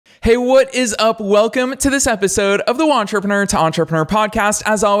Hey, what is up? Welcome to this episode of the Entrepreneur to Entrepreneur podcast.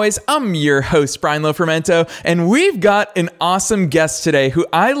 As always, I'm your host, Brian Lofermento, and we've got an awesome guest today who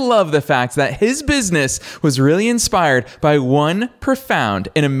I love the fact that his business was really inspired by one profound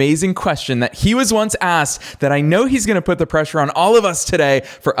and amazing question that he was once asked that I know he's going to put the pressure on all of us today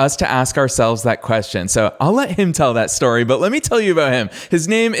for us to ask ourselves that question. So I'll let him tell that story, but let me tell you about him. His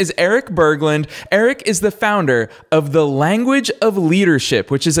name is Erik Berglund. Erik is the founder of the Language of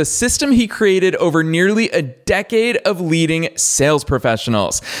Leadership, which is a system he created over nearly a decade of leading sales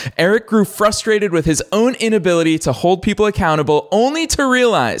professionals. Erik grew frustrated with his own inability to hold people accountable, only to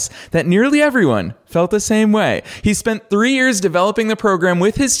realize that nearly everyone felt the same way. He spent 3 years developing the program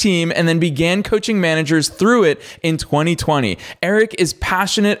with his team and then began coaching managers through it in 2020. Erik is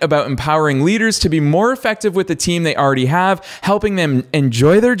passionate about empowering leaders to be more effective with the team they already have, helping them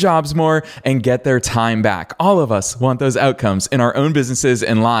enjoy their jobs more and get their time back. All of us want those outcomes in our own businesses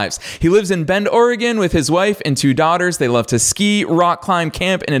and lives. He lives in Bend, Oregon with his wife and 2 daughters. They love to ski, rock climb,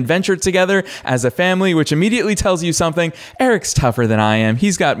 camp, and adventure together as a family, which immediately tells you something. Erik's tougher than I am.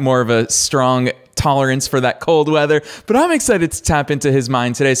 He's got more of a strong tolerance for that cold weather, but I'm excited to tap into his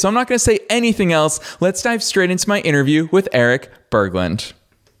mind today. So I'm not going to say anything else. Let's dive straight into my interview with Erik Berglund.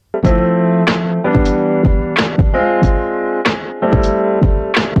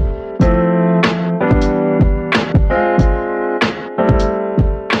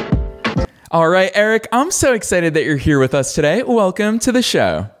 All right, Erik, I'm so excited that you're here with us today. Welcome to the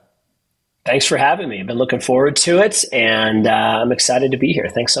show. Thanks for having me. I've been looking forward to it, and I'm excited to be here.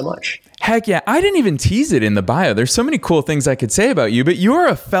 Thanks so much. Heck yeah. I didn't even tease it in the bio. There's so many cool things I could say about you, but you are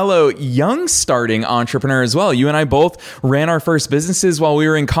a fellow young starting entrepreneur as well. You and I both ran our first businesses while we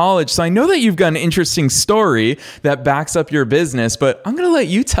were in college. So I know that you've got an interesting story that backs up your business, but I'm going to let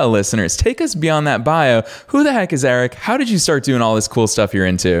you tell listeners. Take us beyond that bio. Who the heck is Erik? How did you start doing all this cool stuff you're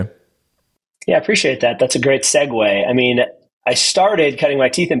into? Yeah, I appreciate that. That's a great segue. I mean, I started cutting my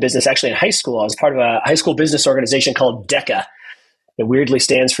teeth in business actually in high school. I was part of a high school business organization called DECA. It weirdly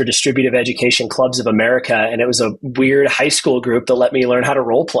stands for Distributive Education Clubs of America. And it was a weird high school group that let me learn how to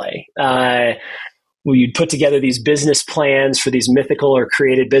role play. You'd put together these business plans for these mythical or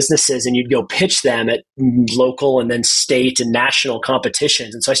created businesses, and you'd go pitch them at local and then state and national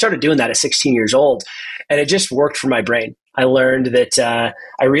competitions. And so I started doing that at 16 years old, and it just worked for my brain. I learned that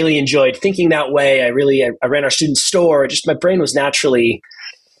I really enjoyed thinking that way. I ran our student store. Just my brain was naturally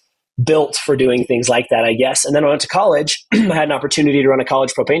built for doing things like that, I guess. And then I went to college. I had an opportunity to run a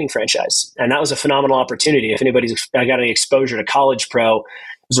college pro painting franchise, and that was a phenomenal opportunity. If anybody's got any exposure to College Pro,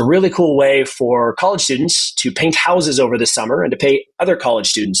 it was a really cool way for college students to paint houses over the summer and to pay other college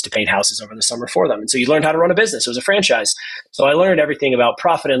students to paint houses over the summer for them. And so you learned how to run a business. It was a franchise. So I learned everything about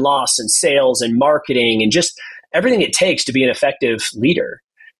profit and loss and sales and marketing and just everything it takes to be an effective leader.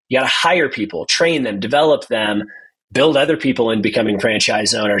 You got to hire people, train them, develop them, build other people in becoming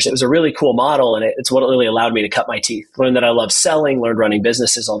franchise owners. It was a really cool model, and it's what really allowed me to cut my teeth. Learned that I love selling, learned running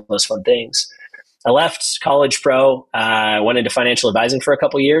businesses, all those fun things. I left College Pro, went into financial advising for a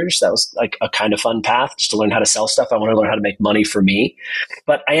couple of years. That was like a kind of fun path just to learn how to sell stuff. I wanted to learn how to make money for me.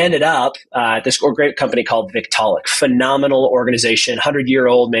 But I ended up at this great company called Victaulic, phenomenal organization,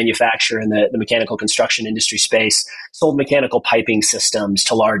 100-year-old manufacturer in the mechanical construction industry space, sold mechanical piping systems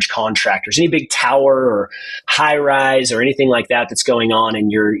to large contractors. Any big tower or high rise or anything like that that's going on in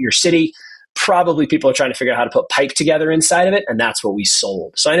your city, probably people are trying to figure out how to put pipe together inside of it, and that's what we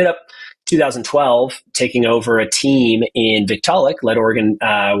sold. So I ended up 2012, taking over a team in Victaulic, led Oregon,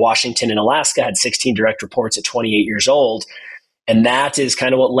 Washington, and Alaska, had 16 direct reports at 28 years old. And that is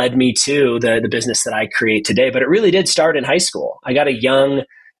kind of what led me to the business that I create today. But it really did start in high school. I got a young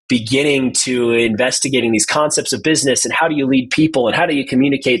beginning to investigating these concepts of business and how do you lead people and how do you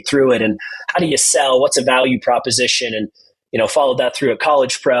communicate through it and how do you sell, what's a value proposition, and followed that through at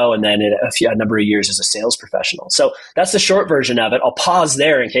College Pro and then a number of years as a sales professional. So that's the short version of it. I'll pause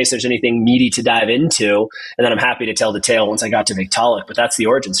there in case there's anything meaty to dive into, and then I'm happy to tell the tale once I got to Victaulic, but that's the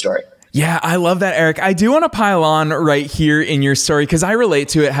origin story. Yeah, I love that, Erik. I do want to pile on right here in your story because I relate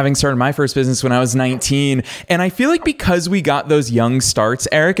to it, having started my first business when I was 19. And I feel like because we got those young starts,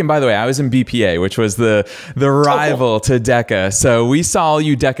 Erik, and by the way, I was in BPA, which was the rival to DECA. So we saw all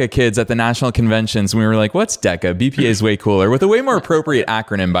you DECA kids at the national conventions and we were like, what's DECA? BPA is way cooler, with a way more appropriate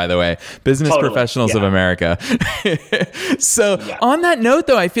acronym, by the way, Business Professionals of America. So on that note,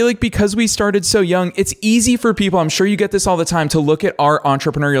 though, I feel like because we started so young, it's easy for people, I'm sure you get this all the time, to look at our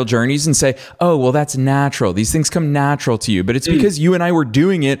entrepreneurial journeys strategies and say, oh, well, that's natural. These things come natural to you. But it's because you and I were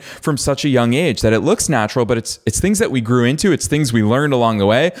doing it from such a young age that it looks natural, but it's things that we grew into. It's things we learned along the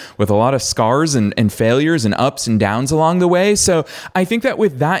way with a lot of scars and failures and ups and downs along the way. So I think that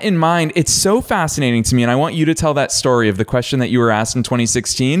with that in mind, it's so fascinating to me. And I want you to tell that story of the question that you were asked in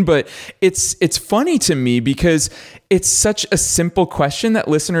 2016. But it's funny to me because it's such a simple question that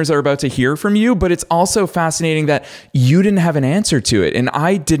listeners are about to hear from you, but it's also fascinating that you didn't have an answer to it. And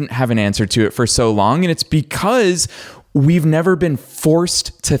I didn't have an answer to it for so long. And it's because we've never been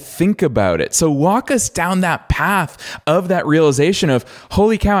forced to think about it. So walk us down that path of that realization of,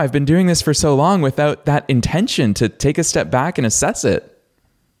 holy cow, I've been doing this for so long without that intention to take a step back and assess it.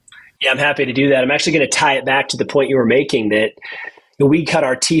 Yeah, I'm happy to do that. I'm actually going to tie it back to the point you were making that we cut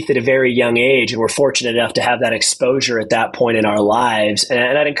our teeth at a very young age, and we're fortunate enough to have that exposure at that point in our lives. And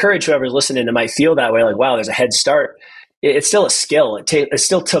I'd encourage whoever's listening that might feel that way, like, wow, there's a head start. It's still a skill. It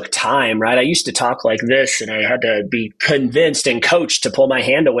still took time, right? I used to talk like this, and I had to be convinced and coached to pull my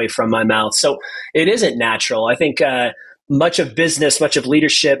hand away from my mouth. So it isn't natural. I think much of business, much of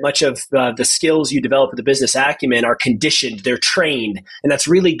leadership, much of the skills you develop with the business acumen are conditioned. They're trained. And that's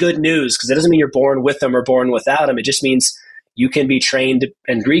really good news, because it doesn't mean you're born with them or born without them. It just means you can be trained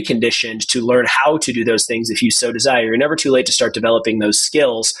and reconditioned to learn how to do those things if you so desire. You're never too late to start developing those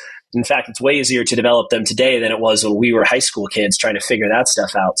skills. In fact, it's way easier to develop them today than it was when we were high school kids trying to figure that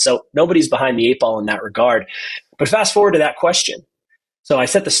stuff out. So nobody's behind the eight ball in that regard. But fast forward to that question. So I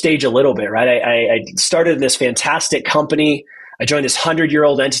set the stage a little bit, right? I started in this fantastic company. I joined this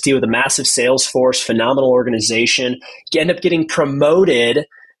 100-year-old entity with a massive sales force, phenomenal organization. You end up getting promoted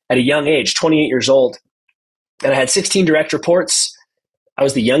at a young age, 28 years old. And I had 16 direct reports. I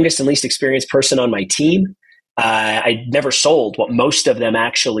was the youngest and least experienced person on my team. I never sold what most of them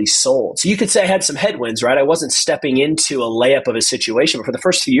actually sold. So you could say I had some headwinds, right? I wasn't stepping into a layup of a situation, but for the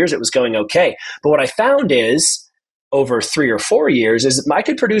first few years, it was going okay. But what I found is over 3 or 4 years is I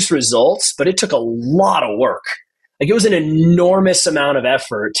could produce results, but it took a lot of work. Like, it was an enormous amount of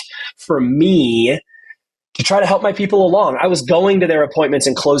effort for me to try to help my people along. I was going to their appointments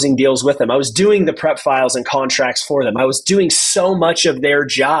and closing deals with them. I was doing the prep files and contracts for them. I was doing so much of their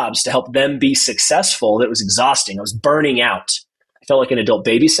jobs to help them be successful that it was exhausting. I was burning out. I felt like an adult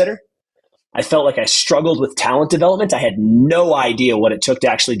babysitter. I felt like I struggled with talent development. I had no idea what it took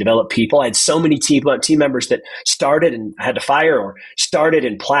to actually develop people. I had so many team members that started and I had to fire, or started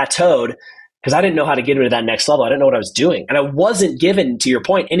and plateaued, because I didn't know how to get into that next level. I didn't know what I was doing. And I wasn't given, to your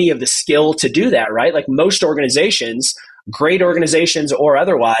point, any of the skill to do that, right? Like most organizations, great organizations or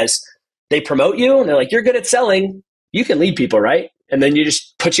otherwise, they promote you and they're like, you're good at selling. You can lead people, right? And then you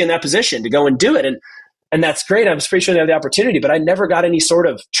just put you in that position to go and do it. And that's great. I'm pretty sure they have the opportunity, but I never got any sort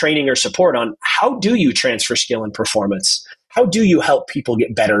of training or support on how do you transfer skill and performance? How do you help people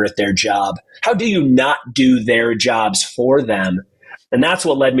get better at their job? How do you not do their jobs for them? And that's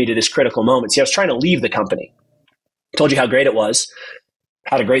what led me to this critical moment. See, I was trying to leave the company. I told you how great it was,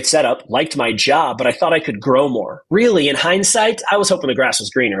 had a great setup, liked my job, but I thought I could grow more. Really, in hindsight, I was hoping the grass was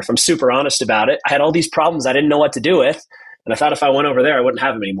greener. If I'm super honest about it, I had all these problems I didn't know what to do with. And I thought if I went over there, I wouldn't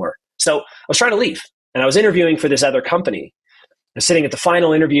have them anymore. So I was trying to leave. And I was interviewing for this other company. I was sitting at the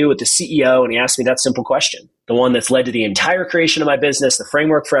final interview with the CEO, and he asked me that simple question, the one that's led to the entire creation of my business, the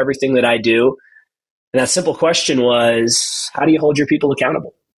framework for everything that I do. And that simple question was, how do you hold your people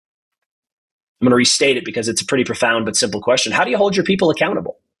accountable? I'm going to restate it because it's a pretty profound but simple question. How do you hold your people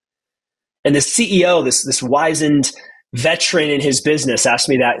accountable? And the CEO, this wizened veteran in his business, asked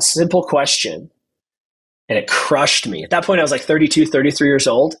me that simple question, and it crushed me. At that point, I was like 32, 33 years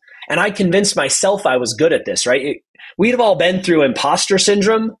old, and I convinced myself I was good at this, right? We'd have all been through imposter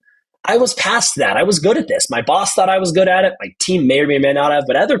syndrome. I was past that. I was good at this. My boss thought I was good at it. My team may or may not have,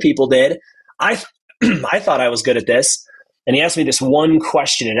 but other people did. I thought I was good at this. And he asked me this one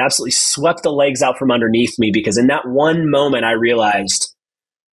question. It absolutely swept the legs out from underneath me, because in that one moment I realized,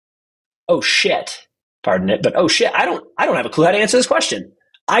 oh shit, pardon it, but oh shit, I don't have a clue how to answer this question.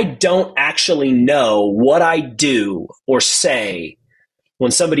 I don't actually know what I do or say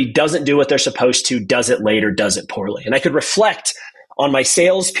when somebody doesn't do what they're supposed to, does it late, or does it poorly. And I could reflect on my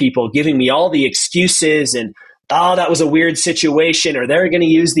salespeople giving me all the excuses and, oh, that was a weird situation, or they're going to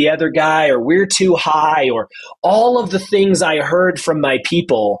use the other guy, or we're too high, or all of the things I heard from my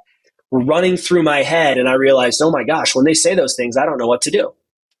people were running through my head. And I realized, oh my gosh, when they say those things, I don't know what to do.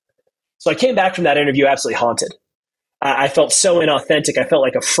 So I came back from that interview absolutely haunted. I felt so inauthentic. I felt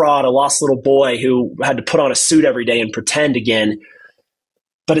like a fraud, a lost little boy who had to put on a suit every day and pretend again.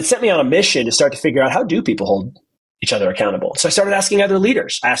 But it sent me on a mission to start to figure out, how do people hold each other accountable? So I started asking other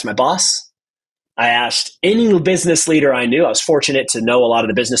leaders. I asked my boss. I asked any business leader I knew. I was fortunate to know a lot of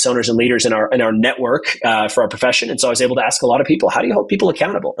the business owners and leaders in our network for our profession. And so I was able to ask a lot of people, how do you hold people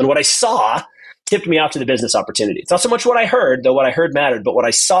accountable? And what I saw tipped me off to the business opportunity. It's not so much what I heard, though what I heard mattered, but what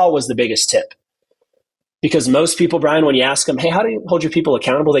I saw was the biggest tip. Because most people, Brian, when you ask them, hey, how do you hold your people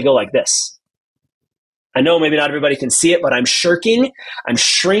accountable? They go like this. I know maybe not everybody can see it, but I'm shirking. I'm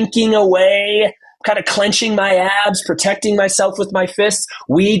shrinking away, kind of clenching my abs, protecting myself with my fists.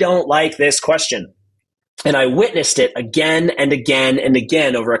 We don't like this question. And I witnessed it again and again and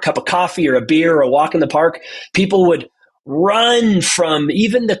again over a cup of coffee or a beer or a walk in the park. People would run from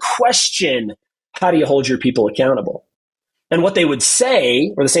even the question, how do you hold your people accountable? And what they would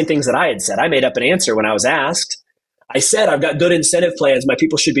say were the same things that I had said. I made up an answer when I was asked. I said, I've got good incentive plans. My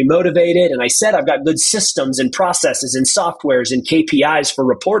people should be motivated. And I said, I've got good systems and processes and softwares and KPIs for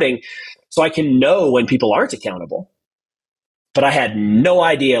reporting so I can know when people aren't accountable. But I had no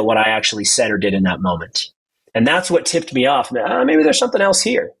idea what I actually said or did in that moment. And that's what tipped me off. Maybe there's something else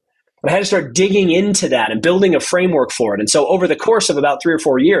here. But I had to start digging into that and building a framework for it. And so over the course of about 3 or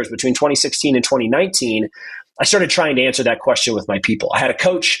 4 years, between 2016 and 2019, I started trying to answer that question with my people. I had a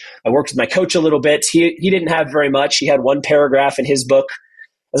coach. I worked with my coach a little bit. He didn't have very much. He had one paragraph in his book.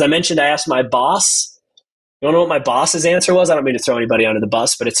 As I mentioned, I asked my boss. You want to know what my boss's answer was? I don't mean to throw anybody under the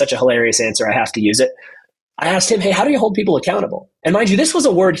bus, but it's such a hilarious answer. I have to use it. I asked him, hey, how do you hold people accountable? And mind you, this was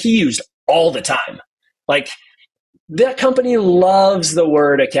a word he used all the time. Like, that company loves the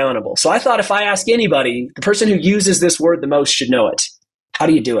word accountable. So I thought if I ask anybody, the person who uses this word the most should know it. How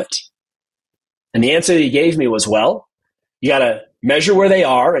do you do it? And the answer that he gave me was, well, you got to measure where they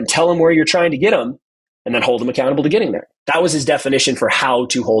are and tell them where you're trying to get them, and then hold them accountable to getting there. That was his definition for how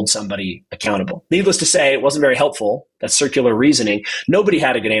to hold somebody accountable. Needless to say, it wasn't very helpful. That circular reasoning. Nobody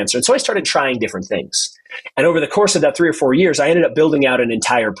had a good answer. And so I started trying different things. And over the course of that 3 or 4 years, I ended up building out an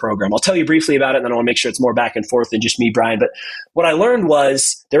entire program. I'll tell you briefly about it, and then I want to make sure it's more back and forth than just me, Brian. But what I learned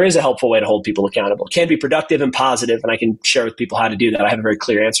was there is a helpful way to hold people accountable. It can be productive and positive, and I can share with people how to do that. I have a very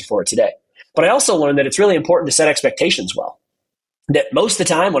clear answer for it today. But I also learned that it's really important to set expectations well. That most of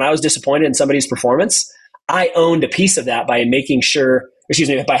the time when I was disappointed in somebody's performance, I owned a piece of that by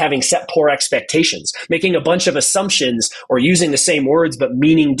by having set poor expectations, making a bunch of assumptions or using the same words but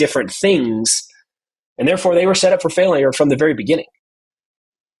meaning different things. And therefore, they were set up for failure from the very beginning.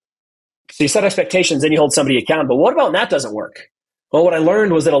 So you set expectations, then you hold somebody accountable. What about when that doesn't work? Well, what I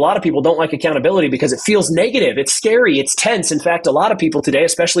learned was that a lot of people don't like accountability because it feels negative. It's scary. It's tense. In fact, a lot of people today,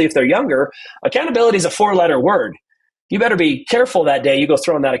 especially if they're younger, accountability is a 4-letter word. You better be careful that day you go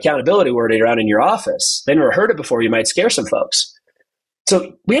throwing that accountability word around in your office. They never heard it before. You might scare some folks.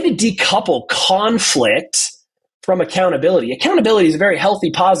 So we had to decouple conflict from accountability. Accountability is a very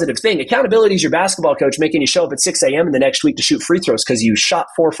healthy, positive thing. Accountability is your basketball coach making you show up at 6 a.m. in the next week to shoot free throws because you shot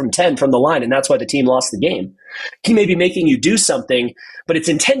 4 from 10 from the line, and that's why the team lost the game. He may be making you do something, but it's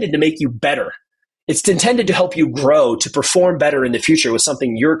intended to make you better. It's intended to help you grow, to perform better in the future with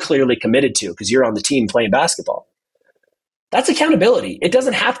something you're clearly committed to because you're on the team playing basketball. That's accountability. It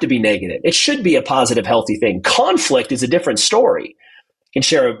doesn't have to be negative. It should be a positive, healthy thing. Conflict is a different story. I can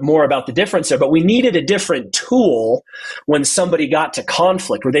share more about the difference there, but we needed a different tool when somebody got to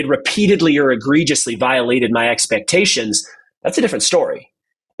conflict where they'd repeatedly or egregiously violated my expectations. That's a different story.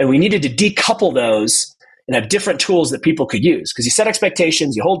 And we needed to decouple those and have different tools that people could use because you set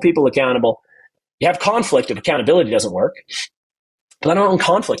expectations, you hold people accountable, you have conflict if accountability doesn't work. But I don't know when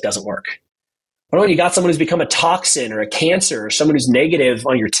conflict doesn't work. I don't know when you got someone who's become a toxin or a cancer or someone who's negative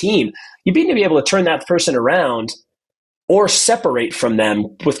on your team, you need to be able to turn that person around or separate from them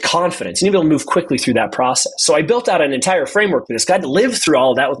with confidence. You need to be able to move quickly through that process. So I built out an entire framework for this. I had to live through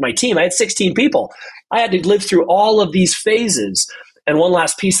all of that with my team. I had 16 people. I had to live through all of these phases. And one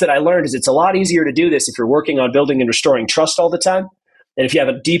last piece that I learned is it's a lot easier to do this if you're working on building and restoring trust all the time. And if you have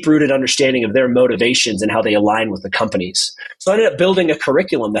a deep-rooted understanding of their motivations and how they align with the companies. So I ended up building a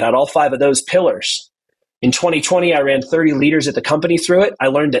curriculum that had all 5 of those pillars. In 2020, I ran 30 leaders at the company through it. I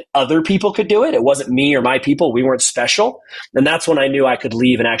learned that other people could do it. It wasn't me or my people. We weren't special. And that's when I knew I could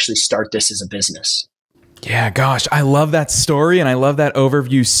leave and actually start this as a business. Yeah, gosh, I love that story and I love that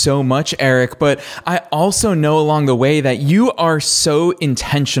overview so much, Erik. But I also know along the way that you are so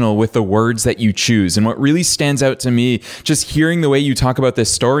intentional with the words that you choose. And what really stands out to me, just hearing the way you talk about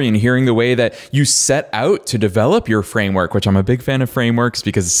this story and hearing the way that you set out to develop your framework, which I'm a big fan of frameworks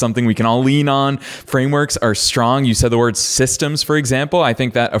because it's something we can all lean on. Frameworks are strong. You said the word systems, for example. I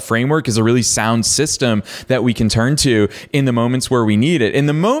think that a framework is a really sound system that we can turn to in the moments where we need it. In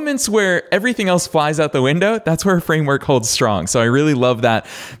the moments where everything else flies out the window, that's where a framework holds strong. So I really love that,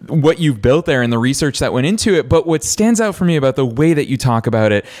 what you've built there and the research that went into it. But what stands out for me about the way that you talk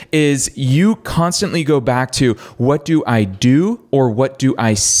about it is you constantly go back to, what do I do or what do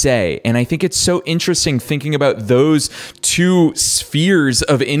I say? And I think it's so interesting thinking about those two spheres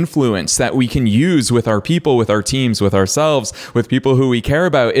of influence that we can use with our people, with our teams, with ourselves, with people who we care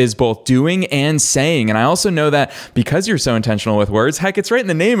about, is both doing and saying. And I also know that because you're so intentional with words, heck, it's right in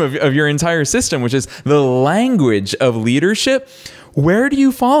the name of your entire system, which is the language of leadership. Where do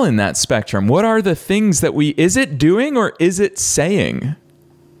you fall in that spectrum? What are the things that is it doing or is it saying?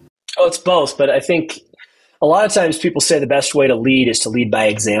 Oh, it's both. But I think a lot of times people say the best way to lead is to lead by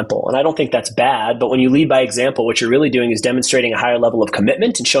example. And I don't think that's bad. But when you lead by example, what you're really doing is demonstrating a higher level of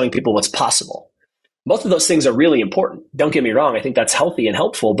commitment and showing people what's possible. Both of those things are really important. Don't get me wrong. I think that's healthy and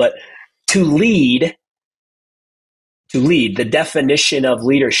helpful. But to lead, the definition of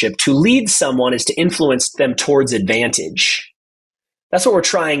leadership, to lead someone is to influence them towards advantage. That's what we're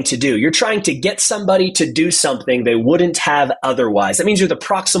trying to do. You're trying to get somebody to do something they wouldn't have otherwise. That means you're the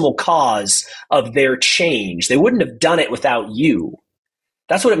proximal cause of their change. They wouldn't have done it without you.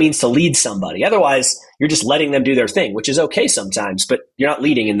 That's what it means to lead somebody. Otherwise, you're just letting them do their thing, which is okay sometimes, but you're not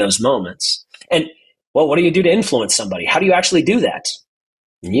leading in those moments. And, well, what do you do to influence somebody? How do you actually do that?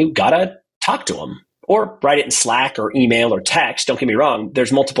 You gotta talk to them. Or write it in Slack or email or text. Don't get me wrong.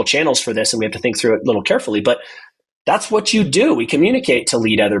 There's multiple channels for this and we have to think through it a little carefully, but that's what you do. We communicate to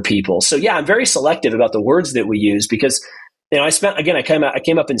lead other people. So yeah, I'm very selective about the words that we use because, I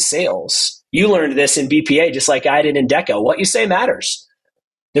came up in sales. You learned this in BPA just like I did in DECA. What you say matters.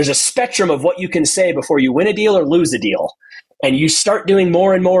 There's a spectrum of what you can say before you win a deal or lose a deal. And you start doing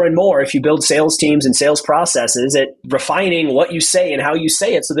more and more and more if you build sales teams and sales processes at refining what you say and how you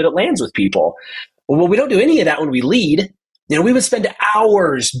say it so that it lands with people. Well, we don't do any of that when we lead. We would spend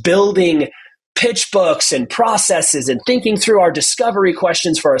hours building pitch books and processes and thinking through our discovery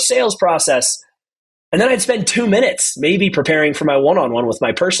questions for our sales process. And then I'd spend 2 minutes maybe preparing for my one-on-one with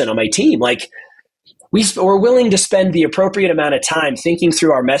my person on my team. Like we're willing to spend the appropriate amount of time thinking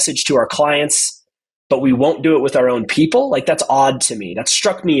through our message to our clients, but we won't do it with our own people. Like that's odd to me. That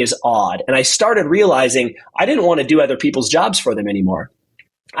struck me as odd. And I started realizing I didn't want to do other people's jobs for them anymore.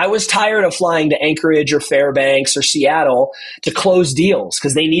 I was tired of flying to Anchorage or Fairbanks or Seattle to close deals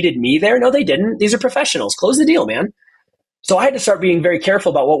because they needed me there. No, they didn't. These are professionals. Close the deal, man. So I had to start being very careful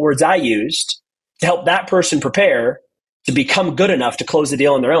about what words I used to help that person prepare to become good enough to close the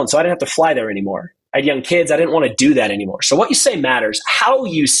deal on their own. So I didn't have to fly there anymore. I had young kids. I didn't want to do that anymore. So what you say matters. How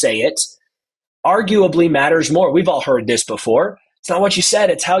you say it arguably matters more. We've all heard this before. It's not what you said.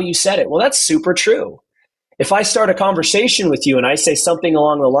 It's how you said it. Well, that's super true. If I start a conversation with you and I say something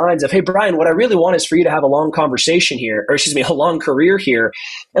along the lines of, hey, Brian, what I really want is for you to have a long conversation here, a long career here.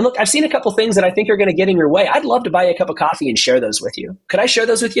 And look, I've seen a couple things that I think are going to get in your way. I'd love to buy you a cup of coffee and share those with you. Could I share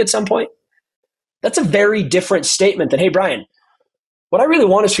those with you at some point? That's a very different statement than, hey, Brian, what I really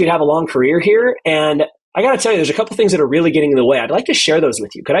want is for you to have a long career here. And I got to tell you, there's a couple things that are really getting in the way. I'd like to share those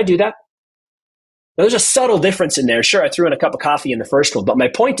with you. Could I do that? Now, there's a subtle difference in there. Sure, I threw in a cup of coffee in the first one, but my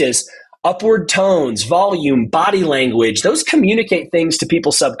point is, upward tones, volume, body language, those communicate things to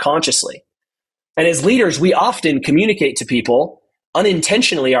people subconsciously. And as leaders, we often communicate to people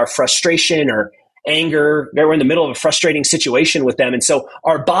unintentionally our frustration or anger. We're in the middle of a frustrating situation with them. And so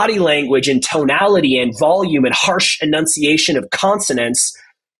our body language and tonality and volume and harsh enunciation of consonants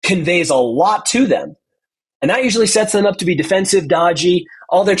conveys a lot to them. And that usually sets them up to be defensive, dodgy.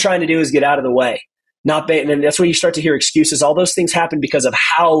 All they're trying to do is get out of the way. And then that's when you start to hear excuses. All those things happen because of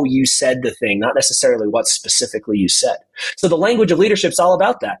how you said the thing, not necessarily what specifically you said. So the language of leadership is all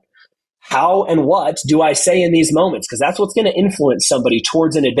about that. How and what do I say in these moments? Because that's what's going to influence somebody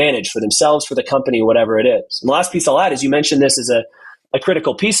towards an advantage for themselves, for the company, whatever it is. And the last piece I'll add is you mentioned this as a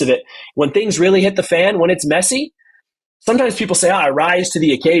critical piece of it. When things really hit the fan, when it's messy, sometimes people say, I rise to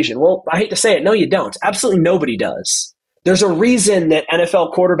the occasion. Well, I hate to say it. No, you don't. Absolutely nobody does. There's a reason that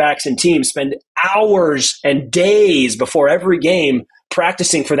NFL quarterbacks and teams spend hours and days before every game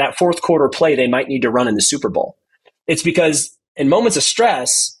practicing for that fourth quarter play they might need to run in the Super Bowl. It's because in moments of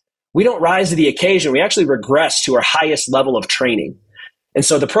stress, we don't rise to the occasion. We actually regress to our highest level of training. And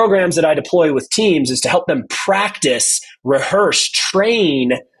so the programs that I deploy with teams is to help them practice, rehearse,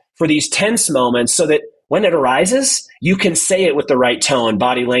 train for these tense moments so that when it arises, you can say it with the right tone,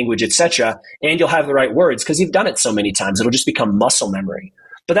 body language, etc., and you'll have the right words because you've done it so many times. It'll just become muscle memory.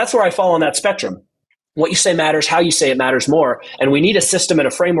 But that's where I fall on that spectrum. What you say matters, how you say it matters more, and we need a system and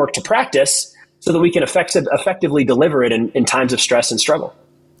a framework to practice so that we can effectively deliver it in times of stress and struggle.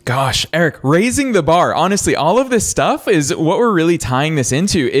 gosh, Erik, raising the bar. Honestly, all of this stuff is what we're really tying this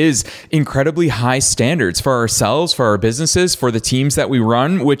into is incredibly high standards for ourselves, for our businesses, for the teams that we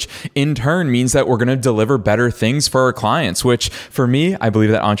run, which in turn means that we're going to deliver better things for our clients, which for me, I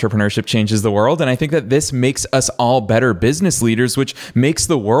believe that entrepreneurship changes the world. And I think that this makes us all better business leaders, which makes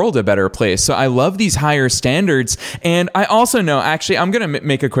the world a better place. So I love these higher standards. And I also know, actually, I'm going to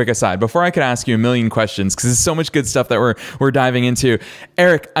make a quick aside before I could ask you a million questions, because there's so much good stuff that we're diving into.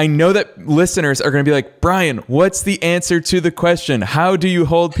 Erik, I know that listeners are going to be like, Brian, what's the answer to the question? How do you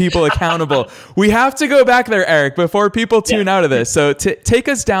hold people accountable? We have to go back there, Erik, before people tune out of this. So take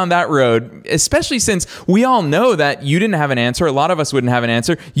us down that road, especially since we all know that you didn't have an answer. A lot of us wouldn't have an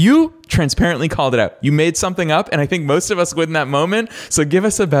answer. You transparently called it out. You made something up, and I think most of us would in that moment. So give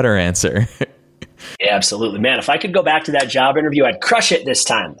us a better answer. Yeah, absolutely. Man, if I could go back to that job interview, I'd crush it this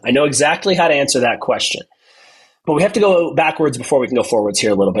time. I know exactly how to answer that question. But we have to go backwards before we can go forwards here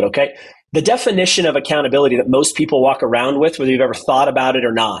a little bit, okay? The definition of accountability that most people walk around with, whether you've ever thought about it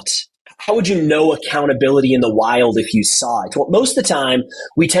or not, how would you know accountability in the wild if you saw it? Well, most of the time,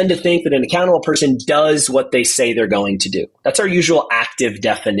 we tend to think that an accountable person does what they say they're going to do. That's our usual active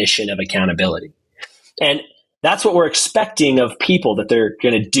definition of accountability. And that's what we're expecting of people, that they're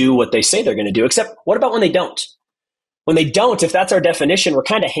going to do what they say they're going to do. Except what about when they don't? When they don't, if that's our definition, we're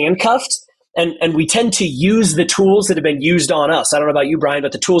kind of handcuffed. And we tend to use the tools that have been used on us. I don't know about you, Brian,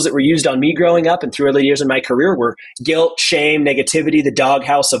 but the tools that were used on me growing up and through early years in my career were guilt, shame, negativity, the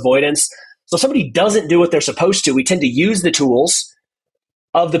doghouse, avoidance. So if somebody doesn't do what they're supposed to, we tend to use the tools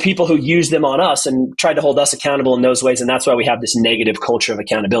of the people who use them on us and try to hold us accountable in those ways. And that's why we have this negative culture of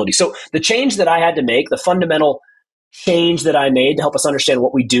accountability. So the change that I had to make, the fundamental change that I made to help us understand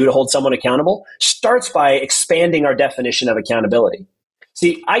what we do to hold someone accountable, starts by expanding our definition of accountability.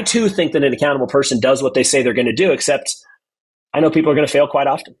 See, I too think that an accountable person does what they say they're going to do, except I know people are going to fail quite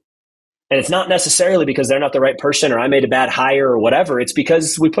often. And it's not necessarily because they're not the right person or I made a bad hire or whatever. It's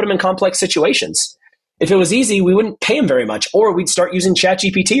because we put them in complex situations. If it was easy, we wouldn't pay them very much, or we'd start using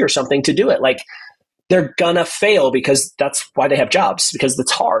ChatGPT or something to do it. Like, they're going to fail because that's why they have jobs, because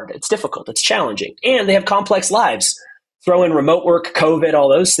it's hard, it's difficult, it's challenging, and they have complex lives. Throw in remote work, COVID, all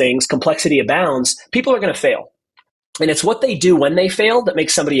those things, complexity abounds. People are going to fail. And it's what they do when they fail that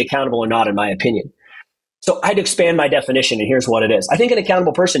makes somebody accountable or not, in my opinion. So I'd expand my definition, and here's what it is. I think an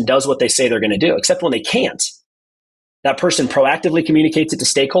accountable person does what they say they're going to do, except when they can't. That person proactively communicates it to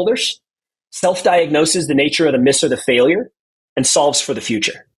stakeholders, self-diagnoses the nature of the miss or the failure, and solves for the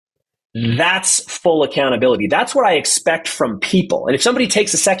future. That's full accountability. That's what I expect from people. And if somebody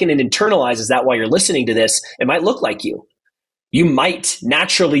takes a second and internalizes that while you're listening to this, it might look like you. You might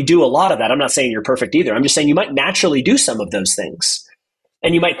naturally do a lot of that. I'm not saying you're perfect either. I'm just saying you might naturally do some of those things.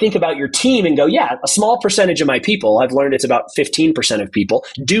 And you might think about your team and go, yeah, a small percentage of my people, I've learned it's about 15% of people,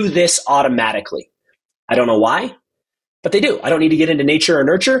 do this automatically. I don't know why, but they do. I don't need to get into nature or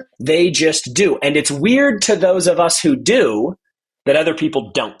nurture. They just do. And it's weird to those of us who do that other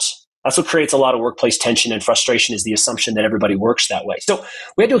people don't. That's what creates a lot of workplace tension and frustration, is the assumption that everybody works that way. So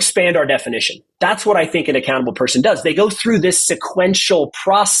we had to expand our definition. That's what I think an accountable person does. They go through this sequential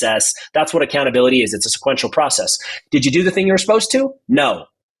process. That's what accountability is. It's a sequential process. Did you do the thing you were supposed to? No.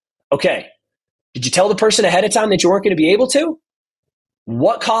 Okay. Did you tell the person ahead of time that you weren't going to be able to?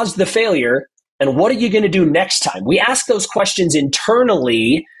 What caused the failure? And what are you going to do next time? We ask those questions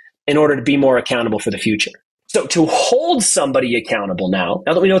internally in order to be more accountable for the future. So to hold somebody accountable now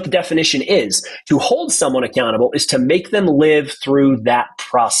that we know what the definition is, to hold someone accountable is to make them live through that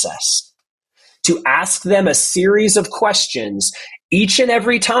process. To ask them a series of questions each and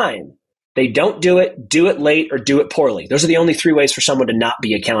every time they don't do it late, or do it poorly. Those are the only three ways for someone to not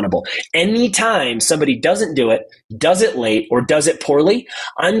be accountable. Anytime somebody doesn't do it, does it late, or does it poorly,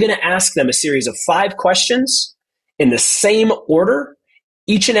 I'm going to ask them a series of 5 questions in the same order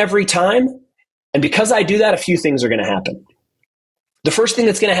each and every time. And because I do that, a few things are going to happen. The first thing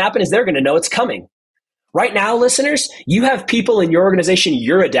that's going to happen is they're going to know it's coming. Right now, listeners, you have people in your organization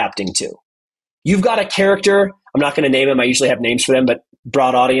you're adapting to. You've got a character. I'm not going to name him. I usually have names for them, but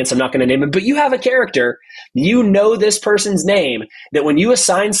broad audience, I'm not going to name him. But you have a character. You know this person's name, that when you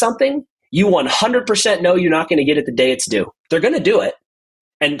assign something, you 100% know you're not going to get it the day it's due. They're going to do it,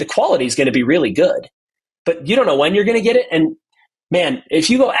 and the quality is going to be really good. But you don't know when you're going to get it. And man, if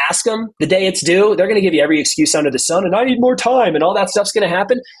you go ask them the day it's due, they're going to give you every excuse under the sun, and I need more time, and all that stuff's going to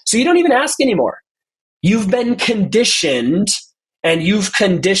happen. So you don't even ask anymore. You've been conditioned, and you've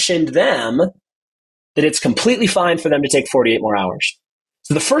conditioned them that it's completely fine for them to take 48 more hours.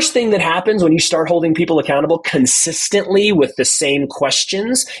 So the first thing that happens when you start holding people accountable consistently with the same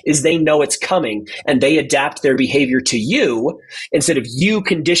questions is they know it's coming and they adapt their behavior to you instead of you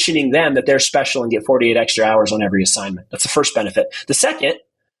conditioning them that they're special and get 48 extra hours on every assignment. That's the first benefit. The second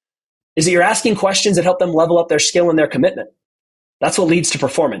is that you're asking questions that help them level up their skill and their commitment. That's what leads to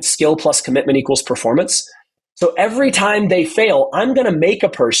performance. Skill plus commitment equals performance. So every time they fail, I'm going to make a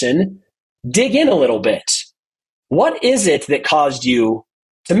person dig in a little bit. What is it that caused you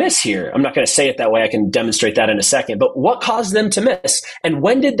to miss here? I'm not going to say it that way. I can demonstrate that in a second. But what caused them to miss? And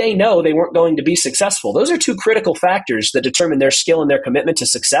when did they know they weren't going to be successful? Those are two critical factors that determine their skill and their commitment to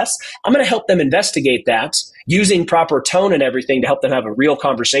success. I'm going to help them investigate that using proper tone and everything to help them have a real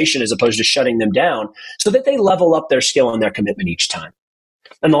conversation as opposed to shutting them down so that they level up their skill and their commitment each time.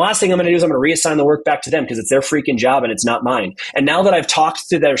 And the last thing I'm going to do is I'm going to reassign the work back to them because it's their freaking job and it's not mine. And now that I've talked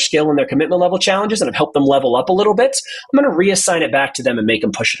to their skill and their commitment level challenges and I've helped them level up a little bit, I'm going to reassign it back to them and make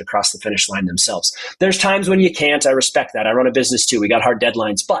them push it across the finish line themselves. There's times when you can't. I respect that. I run a business too. We got hard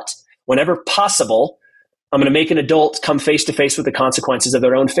deadlines. But whenever possible, I'm going to make an adult come face to face with the consequences of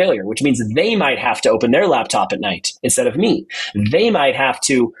their own failure, which means they might have to open their laptop at night instead of me. They might have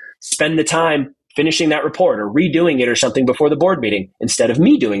to spend the time finishing that report or redoing it or something before the board meeting instead of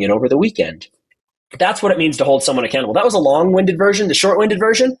me doing it over the weekend. That's what it means to hold someone accountable. That was a long-winded version. The short-winded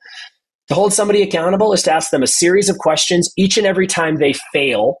version, to hold somebody accountable is to ask them a series of questions each and every time they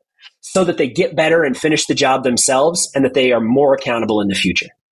fail so that they get better and finish the job themselves and that they are more accountable in the future.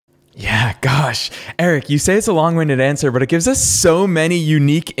 Yeah, gosh. Erik, you say it's a long-winded answer, but it gives us so many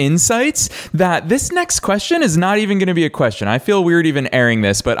unique insights that this next question is not even going to be a question. I feel weird even airing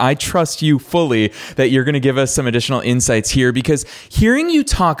this, but I trust you fully that you're going to give us some additional insights here because hearing you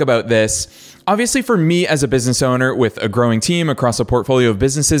talk about this, obviously for me as a business owner with a growing team across a portfolio of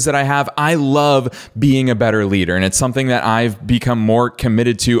businesses that I have, I love being a better leader. And it's something that I've become more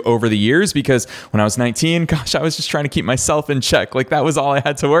committed to over the years because when I was 19, gosh, I was just trying to keep myself in check. Like that was all I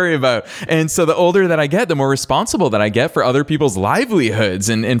had to worry about. And so the older that I get, the more responsible that I get for other people's livelihoods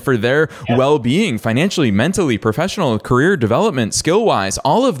and for their well-being, financially, mentally, professional, career development, skill-wise,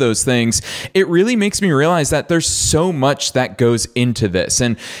 all of those things. It really makes me realize that there's so much that goes into this.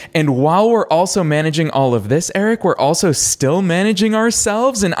 And while we're also managing all of this, Erik, we're also still managing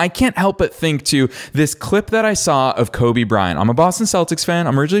ourselves. And I can't help but think to this clip that I saw of Kobe Bryant. I'm a Boston Celtics fan.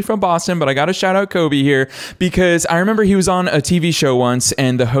 I'm originally from Boston, but I got to shout out Kobe here because I remember he was on a TV show once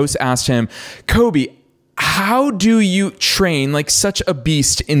and the host asked him, Kobe, how do you train like such a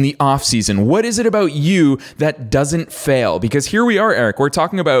beast in the off season? What is it about you that doesn't fail? Because here we are, Erik, we're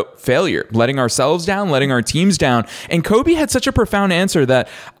talking about failure, letting ourselves down, letting our teams down. And Kobe had such a profound answer that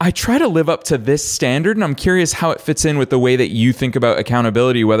I try to live up to this standard. And I'm curious how it fits in with the way that you think about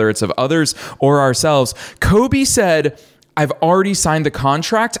accountability, whether it's of others or ourselves. Kobe said, I've already signed the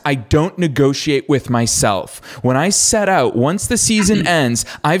contract. I don't negotiate with myself. When I set out, once the season ends,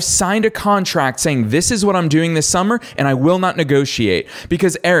 I've signed a contract saying this is what I'm doing this summer and I will not negotiate.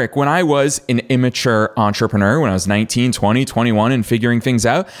 Because Erik, when I was an immature entrepreneur, when I was 19, 20, 21 and figuring things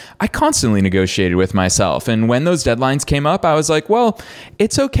out, I constantly negotiated with myself. And when those deadlines came up, I was like, well,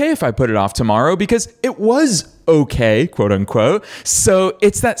 it's okay if I put it off tomorrow because it was okay, quote unquote. So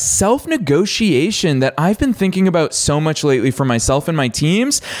it's that self-negotiation that I've been thinking about so much lately for myself and my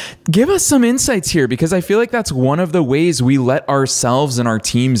teams. Give us some insights here because I feel like that's one of the ways we let ourselves and our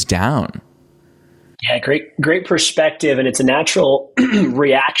teams down. Yeah, great perspective. And it's a natural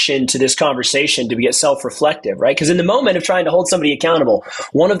reaction to this conversation to get self-reflective, right? Because in the moment of trying to hold somebody accountable,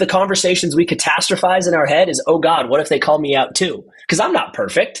 one of the conversations we catastrophize in our head is, oh God, what if they call me out too? Because I'm not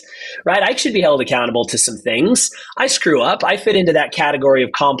perfect, right? I should be held accountable to some things. I screw up. I fit into that category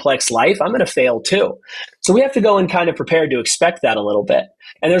of complex life. I'm going to fail too. So we have to go in kind of prepared to expect that a little bit.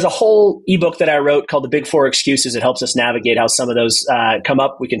 And there's a whole ebook that I wrote called The Big Four Excuses. It helps us navigate how some of those come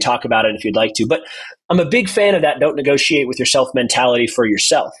up. We can talk about it if you'd like to. But I'm a big fan of that don't negotiate with yourself mentality for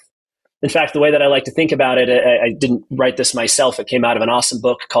yourself. In fact, the way that I like to think about it, I didn't write this myself. It came out of an awesome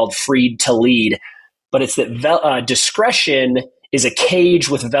book called Freed to Lead. But it's that discretion is a cage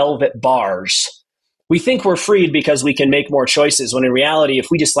with velvet bars. We think we're freed because we can make more choices, when in reality, if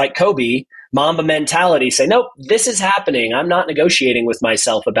we just like Kobe, Mamba mentality, say, nope, this is happening. I'm not negotiating with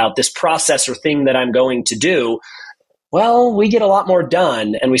myself about this process or thing that I'm going to do. Well, we get a lot more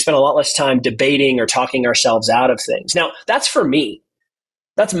done and we spend a lot less time debating or talking ourselves out of things. Now, that's for me.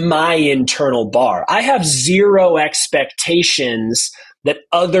 That's my internal bar. I have zero expectations that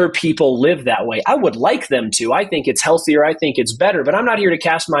other people live that way. I would like them to. I think it's healthier. I think it's better, but I'm not here to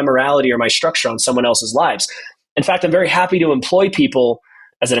cast my morality or my structure on someone else's lives. In fact, I'm very happy to employ people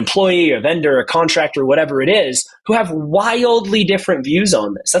as an employee, a vendor, a contractor, whatever it is, who have wildly different views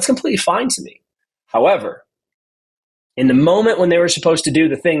on this. That's completely fine to me. However, in the moment when they were supposed to do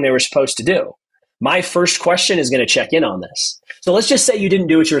the thing they were supposed to do, my first question is going to check in on this. So let's just say you didn't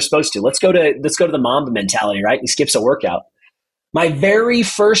do what you were supposed to. Let's go to the Mamba mentality, right? He skips a workout. My very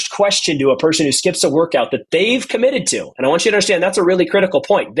first question to a person who skips a workout that they've committed to, and I want you to understand that's a really critical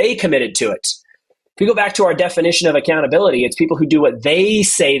point. They committed to it. If we go back to our definition of accountability, it's people who do what they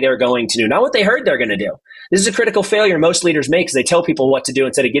say they're going to do, not what they heard they're going to do. This is a critical failure most leaders make, because they tell people what to do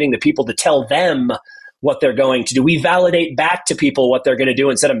instead of getting the people to tell them what they're going to do. We validate back to people what they're going to do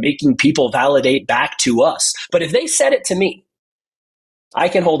instead of making people validate back to us. But if they said it to me, I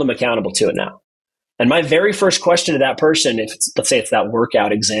can hold them accountable to it now. And my very first question to that person, let's say it's that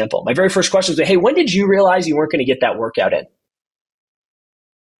workout example, my very first question is, hey, when did you realize you weren't going to get that workout in?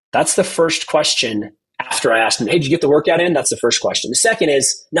 That's the first question after I asked them, hey, did you get the workout in? That's the first question. The second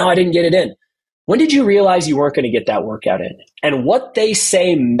is, no, I didn't get it in. When did you realize you weren't going to get that workout in? And what they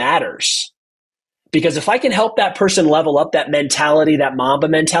say matters. Because if I can help that person level up that mentality, that Mamba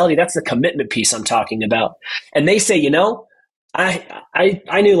mentality, that's the commitment piece I'm talking about. And they say,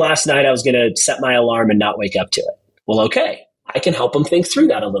 I knew last night I was going to set my alarm and not wake up to it. Well, okay, I can help them think through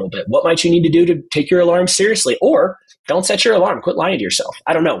that a little bit. What might you need to do to take your alarm seriously? Or don't set your alarm. Quit lying to yourself.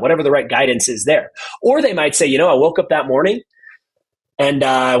 I don't know, whatever the right guidance is there. Or they might say, I woke up that morning and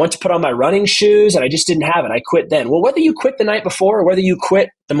I went to put on my running shoes and I just didn't have it. I quit then. Well, whether you quit the night before or whether you quit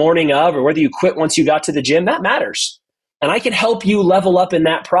the morning of or whether you quit once you got to the gym, that matters. And I can help you level up in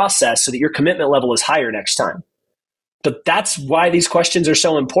that process so that your commitment level is higher next time. But that's why these questions are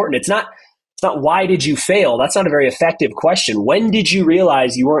so important. It's not why did you fail? That's not a very effective question. When did you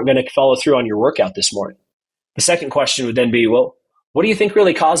realize you weren't going to follow through on your workout this morning? The second question would then be, well, what do you think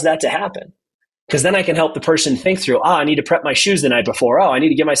really caused that to happen? Because then I can help the person think through, I need to prep my shoes the night before. I need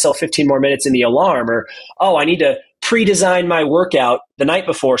to give myself 15 more minutes in the alarm. Or, I need to pre-design my workout the night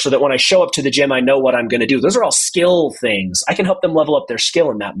before so that when I show up to the gym, I know what I'm going to do. Those are all skill things. I can help them level up their skill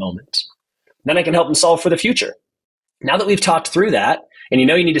in that moment. Then I can help them solve for the future. Now that we've talked through that, and you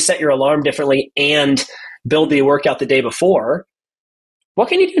need to set your alarm differently and build the workout the day before, what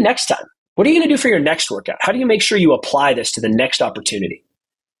can you do next time? What are you going to do for your next workout? How do you make sure you apply this to the next opportunity?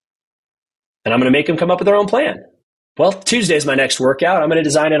 And I'm going to make them come up with their own plan. Well, Tuesday is my next workout. I'm going to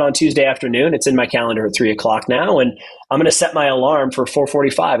design it on Tuesday afternoon. It's in my calendar at 3:00 now. And I'm going to set my alarm for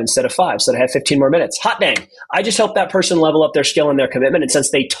 4:45 instead of 5 so that I have 15 more minutes. Hot dang. I just helped that person level up their skill and their commitment. And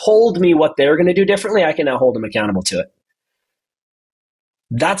since they told me what they're going to do differently, I can now hold them accountable to it.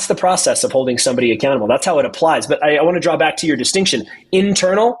 That's the process of holding somebody accountable. That's how it applies. But I want to draw back to your distinction.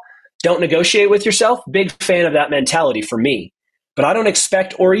 Internal, don't negotiate with yourself. Big fan of that mentality for me. But I don't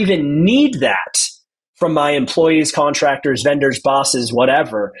expect or even need that from my employees, contractors, vendors, bosses,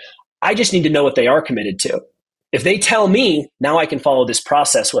 whatever. I just need to know what they are committed to. If they tell me, now I can follow this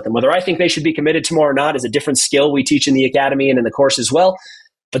process with them. Whether I think they should be committed to more or not is a different skill we teach in the academy and in the course as well.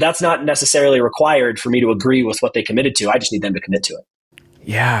 But that's not necessarily required for me to agree with what they committed to. I just need them to commit to it.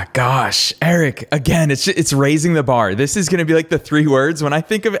 Yeah, gosh, Erik, again, it's raising the bar. This is going to be like the 3 words. When I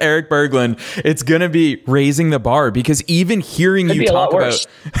think of Erik Berglund, it's going to be raising the bar, because even hearing you talk about,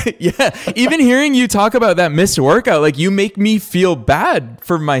 even hearing you talk about that missed workout, like, you make me feel bad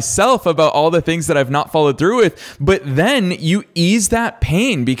for myself about all the things that I've not followed through with. But then you ease that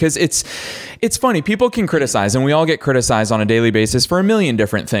pain, because it's funny. People can criticize, and we all get criticized on a daily basis for a million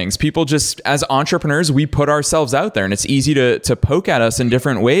different things. People just, as entrepreneurs, we put ourselves out there, and it's easy to poke at us in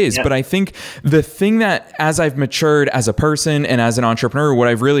different ways. Yeah. But I think the thing that, as I've matured as a person and as an entrepreneur, what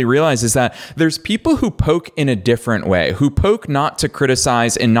I've really realized is that there's people who poke in a different way, who poke not to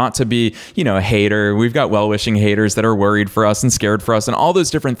criticize and not to be, a hater. We've got well-wishing haters that are worried for us and scared for us and all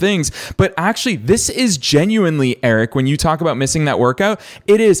those different things. But actually, this is genuinely, Erik, when you talk about missing that workout,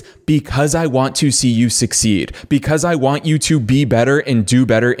 it is because I want to see you succeed, because I want you to be better and do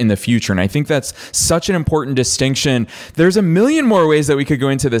better in the future. And I think that's such an important distinction. There's a million more ways that we could go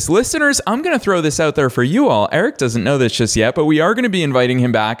into this. Listeners, I'm going to throw this out there for you all. Erik doesn't know this just yet, but we are going to be inviting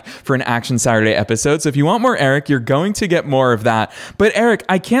him back for an Action Saturday episode. So if you want more Erik, you're going to get more of that. But Erik,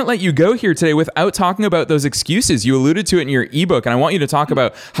 I can't let you go here today without talking about those excuses. You alluded to it in your ebook, and I want you to talk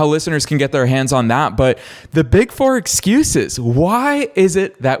about how listeners can get their hands on that. But the big 4 excuses, why is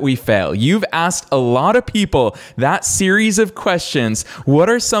it that we fail? You've asked a lot of people that series of questions. What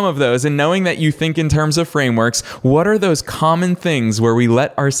are some of those? And knowing that you think in terms of frameworks, what are those common things where we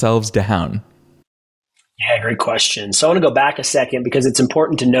let ourselves down? Yeah, great question. So I want to go back a second, because it's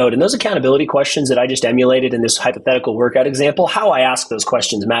important to note, and those accountability questions that I just emulated in this hypothetical workout example, how I ask those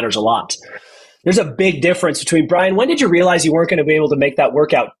questions matters a lot. There's a big difference between, Brian, when did you realize you weren't going to be able to make that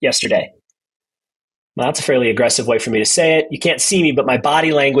workout yesterday? Well, that's a fairly aggressive way for me to say it. You can't see me, but my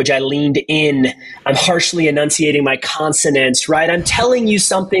body language, I leaned in. I'm harshly enunciating my consonants, right? I'm telling you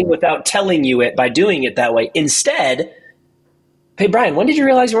something without telling you it by doing it that way. Instead, hey, Brian, when did you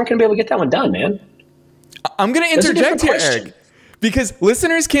realize you weren't going to be able to get that one done, man? I'm going to interject here, Eric, because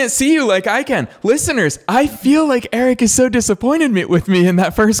listeners can't see you like I can. Listeners, I feel like Eric is so disappointed with me in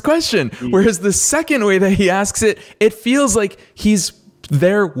that first question, whereas the second way that he asks it, it feels like he's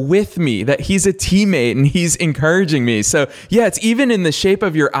there with me, that he's a teammate and he's encouraging me. So yeah, it's even in the shape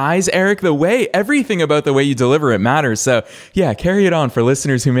of your eyes, Eric, everything about the way you deliver it matters. So yeah, carry it on for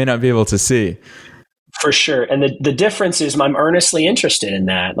listeners who may not be able to see. For sure. And the difference is I'm earnestly interested in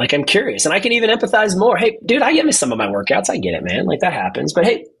that. Like, I'm curious, and I can even empathize more. Hey, dude, I get me some of my workouts. I get it, man. Like, that happens. But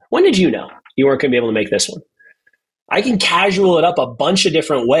hey, when did you know you weren't going to be able to make this one? I can casual it up a bunch of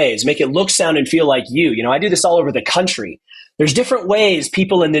different ways, make it look, sound, and feel like you. You know, I do this all over the country. There's different ways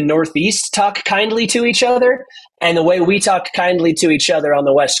people in the Northeast talk kindly to each other and the way we talk kindly to each other on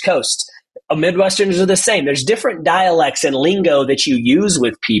the West Coast. Midwesterners are the same. There's different dialects and lingo that you use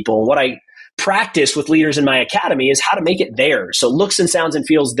with people. What I practice with leaders in my academy is how to make it theirs. So it looks and sounds and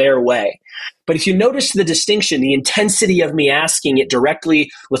feels their way. But if you notice the distinction, the intensity of me asking it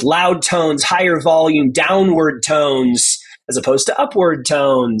directly with loud tones, higher volume, downward tones, as opposed to upward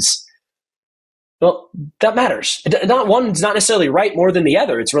tones, well, that matters. Not one's not necessarily right more than the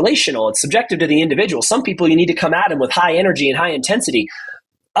other. It's relational. It's subjective to the individual. Some people, you need to come at them with high energy and high intensity.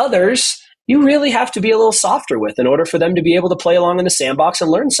 Others, you really have to be a little softer with in order for them to be able to play along in the sandbox and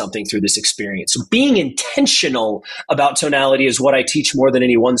learn something through this experience. So being intentional about tonality is what I teach more than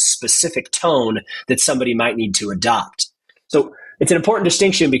any one specific tone that somebody might need to adopt. So it's an important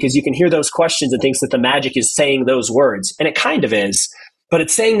distinction because you can hear those questions and thinks that the magic is saying those words, and it kind of is. But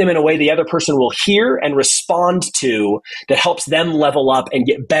it's saying them in a way the other person will hear and respond to that helps them level up and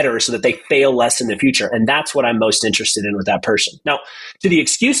get better so that they fail less in the future. And that's what I'm most interested in with that person. Now, to the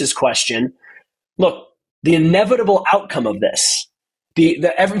excuses question, look, the inevitable outcome of this,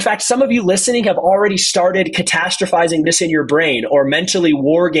 in fact, some of you listening have already started catastrophizing this in your brain or mentally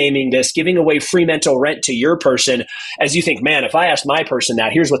wargaming this, giving away free mental rent to your person as you think, man, if I asked my person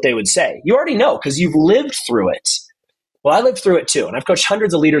that, here's what they would say. You already know because you've lived through it. Well, I lived through it too, and I've coached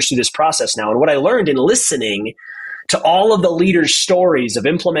hundreds of leaders through this process now. And what I learned in listening to all of the leaders' stories of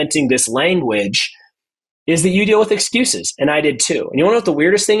implementing this language is that you deal with excuses, and I did too. And you want to know what the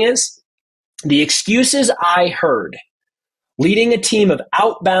weirdest thing is? The excuses I heard leading a team of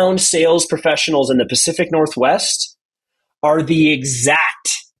outbound sales professionals in the Pacific Northwest are the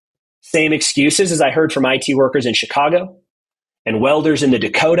exact same excuses as I heard from IT workers in Chicago and welders in the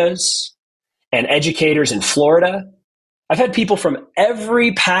Dakotas and educators in Florida. I've had people from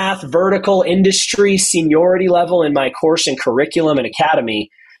every path, vertical, industry, seniority level in my course and curriculum and academy,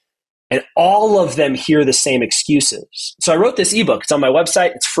 and all of them hear the same excuses. So I wrote this ebook. It's on my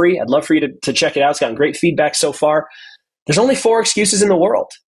website. It's free. I'd love for you to check it out. It's gotten great feedback so far. There's only 4 excuses in the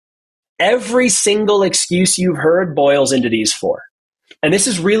world. Every single excuse you've heard boils into these 4. And this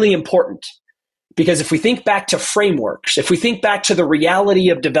is really important. Because if we think back to frameworks, if we think back to the reality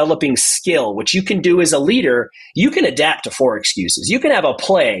of developing skill, which you can do as a leader, you can adapt to 4 excuses. You can have a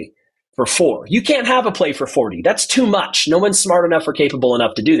play for 4. You can't have a play for 40. That's too much. No one's smart enough or capable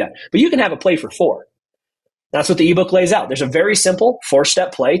enough to do that. But you can have a play for 4. That's what the ebook lays out. There's a very simple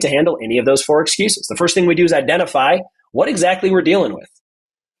 4-step play to handle any of those 4 excuses. The first thing we do is identify what exactly we're dealing with.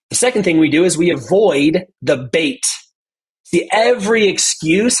 The second thing we do is we avoid the bait. See, every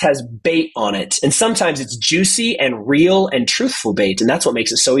excuse has bait on it. And sometimes it's juicy and real and truthful bait. And that's what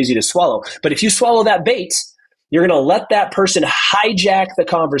makes it so easy to swallow. But if you swallow that bait, you're going to let that person hijack the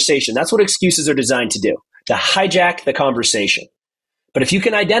conversation. That's what excuses are designed to do, to hijack the conversation. But if you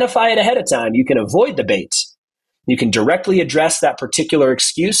can identify it ahead of time, you can avoid the bait. You can directly address that particular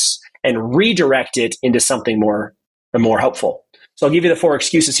excuse and redirect it into something more helpful. So I'll give you the 4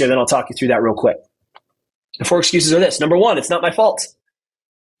 excuses here, then I'll talk you through that real quick. The 4 excuses are this. Number 1, it's not my fault.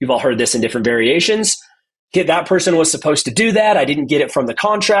 You've all heard this in different variations. That person was supposed to do that. I didn't get it from the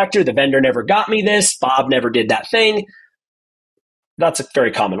contractor. The vendor never got me this. Bob never did that thing. That's a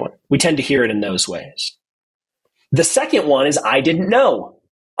very common one. We tend to hear it in those ways. The second one is I didn't know.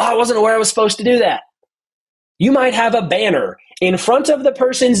 I wasn't aware I was supposed to do that. You might have a banner in front of the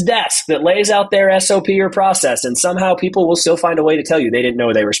person's desk that lays out their SOP or process, and somehow people will still find a way to tell you they didn't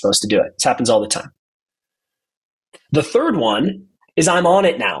know they were supposed to do it. This happens all the time. The third one is I'm on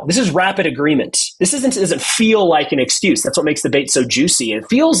it now. This is rapid agreement. This doesn't feel like an excuse. That's what makes the bait so juicy. It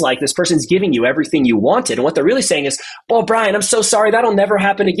feels like this person's giving you everything you wanted. And what they're really saying is, well, Brian, I'm so sorry. That'll never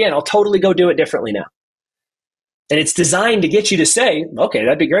happen again. I'll totally go do it differently now. And it's designed to get you to say, okay,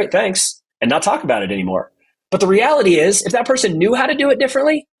 that'd be great. Thanks. And not talk about it anymore. But the reality is, if that person knew how to do it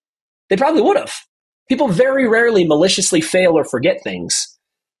differently, they probably would have. People very rarely maliciously fail or forget things.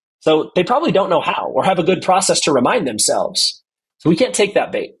 So they probably don't know how or have a good process to remind themselves. So we can't take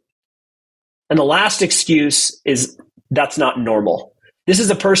that bait. And the last excuse is that's not normal. This is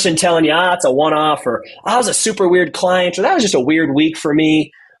a person telling you, it's a one-off, or I was a super weird client, or that was just a weird week for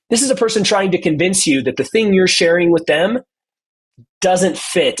me. This is a person trying to convince you that the thing you're sharing with them doesn't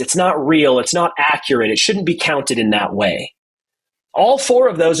fit. It's not real. It's not accurate. It shouldn't be counted in that way. All 4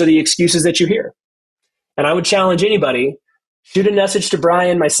 of those are the excuses that you hear. And I would challenge anybody, shoot a message to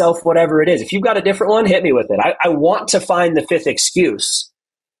Brian, myself, whatever it is. If you've got a different one, hit me with it. I want to find the 5th excuse,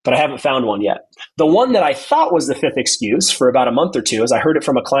 but I haven't found one yet. The one that I thought was the 5th excuse for about a month or two, as I heard it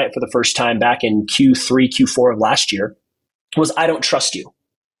from a client for the first time back in Q3, Q4 of last year, was I don't trust you.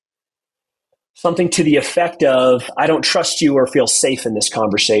 Something to the effect of, I don't trust you or feel safe in this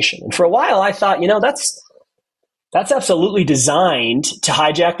conversation. And for a while I thought, that's absolutely designed to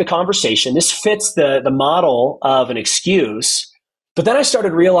hijack the conversation. This fits the model of an excuse. But then I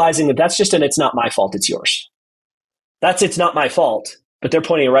started realizing that that's just an it's not my fault, it's yours. It's not my fault, but they're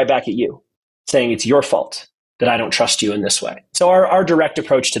pointing it right back at you, saying it's your fault that I don't trust you in this way. So our direct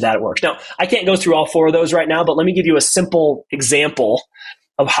approach to that works. Now, I can't go through all 4 of those right now, but let me give you a simple example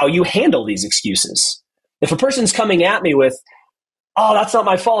of how you handle these excuses. If a person's coming at me with, oh, that's not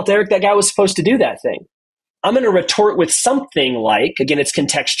my fault, Eric, that guy was supposed to do that thing, I'm going to retort with something like, again, it's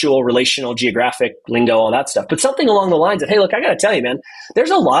contextual, relational, geographic, lingo, all that stuff, but something along the lines of, hey, look, I got to tell you, man,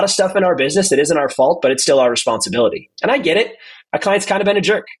 there's a lot of stuff in our business that isn't our fault, but it's still our responsibility. And I get it. My client's kind of been a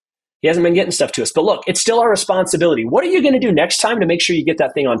jerk. He hasn't been getting stuff to us, but look, it's still our responsibility. What are you going to do next time to make sure you get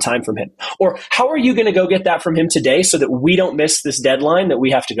that thing on time from him? Or how are you going to go get that from him today so that we don't miss this deadline that we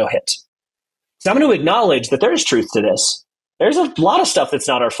have to go hit? So I'm going to acknowledge that there is truth to this. There's a lot of stuff that's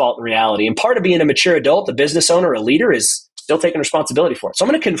not our fault in reality. And part of being a mature adult, a business owner, a leader is still taking responsibility for it. So I'm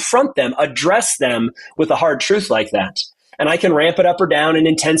going to confront them, address them with a hard truth like that. And I can ramp it up or down in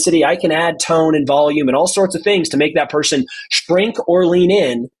intensity. I can add tone and volume and all sorts of things to make that person shrink or lean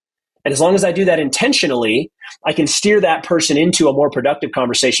in. And as long as I do that intentionally, I can steer that person into a more productive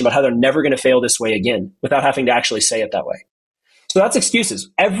conversation about how they're never going to fail this way again without having to actually say it that way. So that's excuses.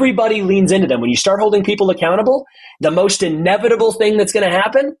 Everybody leans into them. When you start holding people accountable, the most inevitable thing that's going to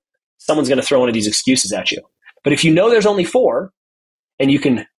happen, someone's going to throw one of these excuses at you. But if you know there's only 4 and you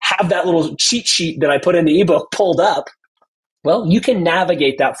can have that little cheat sheet that I put in the ebook pulled up, well, you can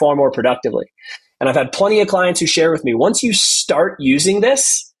navigate that far more productively. And I've had plenty of clients who share with me, once you start using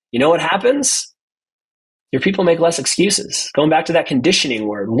this, you know what happens? Your people make less excuses. Going back to that conditioning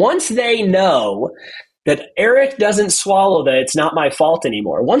word. Once they know that Eric doesn't swallow that it's not my fault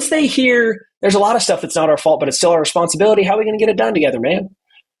anymore. Once they hear there's a lot of stuff that's not our fault, but it's still our responsibility, how are we going to get it done together, man?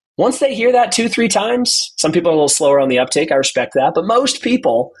 Once they hear that 2-3 times, some people are a little slower on the uptake. I respect that. But most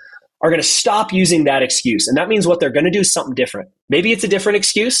people are going to stop using that excuse. And that means what they're going to do is something different. Maybe it's a different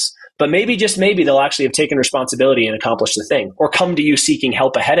excuse, but maybe, just maybe, they'll actually have taken responsibility and accomplished the thing, or come to you seeking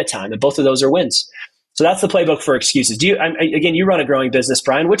help ahead of time. And both of those are wins. So that's the playbook for excuses. Again, you run a growing business,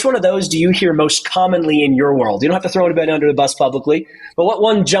 Brian. Which one of those do you hear most commonly in your world? You don't have to throw anybody under the bus publicly, but what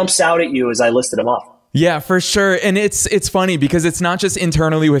one jumps out at you as I listed them off? Yeah, for sure. And it's funny because it's not just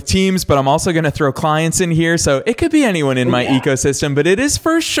internally with teams, but I'm also going to throw clients in here. So it could be anyone in my ecosystem, but it is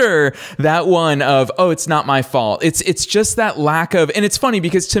for sure that one of, oh, it's not my fault. It's just that lack of, and it's funny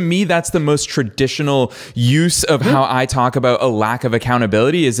because to me, that's the most traditional use of how I talk about a lack of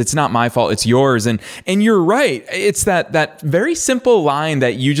accountability is it's not my fault, it's yours. And you're right. It's that very simple line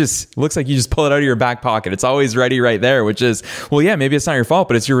that you just, looks like you just pull it out of your back pocket. It's always ready right there, which is, well, yeah, maybe it's not your fault,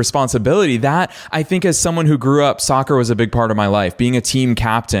 but it's your responsibility. That I think as someone who grew up, soccer was a big part of my life, being a team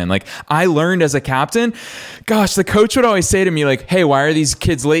captain. Like I learned as a captain, gosh, the coach would always say to me like, hey, why are these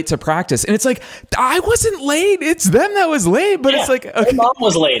kids late to practice? And it's like, I wasn't late. It's them that was late. But it's like, okay. My mom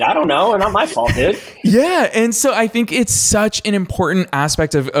was late. I don't know. Not my fault, dude. Yeah. And so I think it's such an important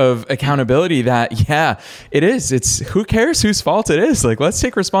aspect of accountability that, yeah, it is. It's who cares whose fault it is. Like, let's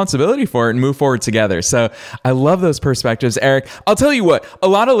take responsibility for it and move forward together. So I love those perspectives, Eric. I'll tell you what, a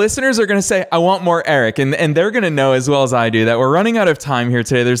lot of listeners are going to say, I want more Erik, and they're going to know as well as I do that we're running out of time here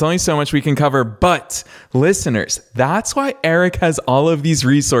today. There's only so much we can cover, but listeners, that's why Erik has all of these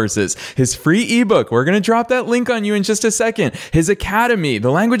resources. His free ebook, we're going to drop that link on you in just a second. His academy,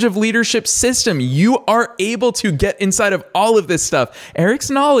 the language of leadership system, you are able to get inside of all of this stuff. Erik's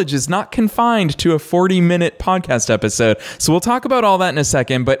knowledge is not confined to a 40-minute podcast episode. So we'll talk about all that in a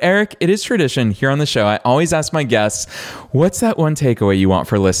second. But Erik, it is tradition here on the show. I always ask my guests, what's that one takeaway you want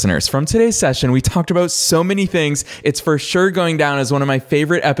for listeners? From today's session, we talked about so many things. It's for sure going down as one of my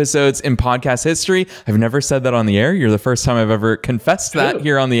favorite episodes in podcast history. I've never said that on the air. You're the first time I've ever confessed that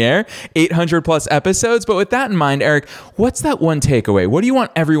here on the air. 800 plus episodes. But with that in mind, Erik, what's that one takeaway? What do you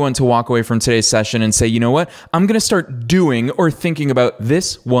want everyone to walk away from today's session and say, you know what? I'm going to start doing or thinking about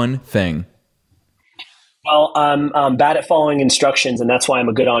this one thing. Well, I'm bad at following instructions, and that's why I'm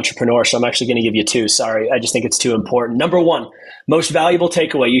a good entrepreneur. So I'm actually going to give you two. Sorry, I just think it's too important. Number one, most valuable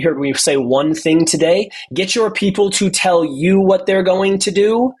takeaway. You heard me say one thing today. Get your people to tell you what they're going to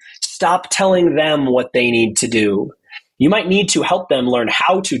do. Stop telling them what they need to do. You might need to help them learn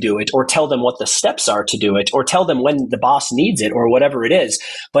how to do it, or tell them what the steps are to do it, or tell them when the boss needs it, or whatever it is.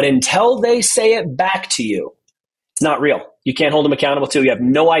 But until they say it back to you, it's not real. You can't hold them accountable to. You have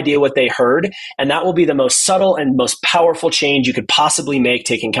no idea what they heard. And that will be the most subtle and most powerful change you could possibly make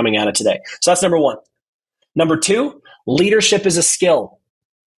coming out of today. So that's number one. Number two, leadership is a skill.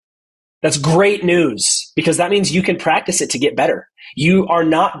 That's great news, because that means you can practice it to get better. You are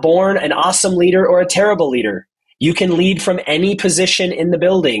not born an awesome leader or a terrible leader. You can lead from any position in the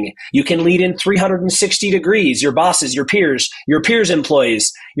building. You can lead in 360 degrees, your bosses, your peers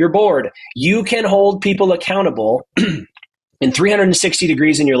employees, your board. You can hold people accountable in 360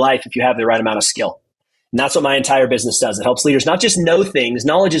 degrees in your life if you have the right amount of skill. And that's what my entire business does. It helps leaders not just know things.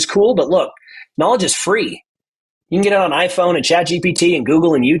 Knowledge is cool, but look, knowledge is free. You can get it on iPhone and ChatGPT and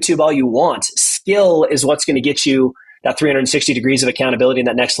Google and YouTube all you want. Skill is what's going to get you that 360 degrees of accountability and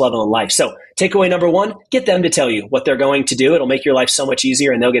that next level in life. So takeaway number one, get them to tell you what they're going to do. It'll make your life so much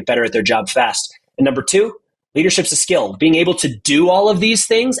easier and they'll get better at their job fast. And number two, leadership's a skill. Being able to do all of these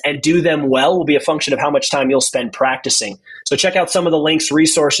things and do them well will be a function of how much time you'll spend practicing. So check out some of the links,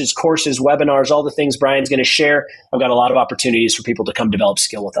 resources, courses, webinars, all the things Brian's going to share. I've got a lot of opportunities for people to come develop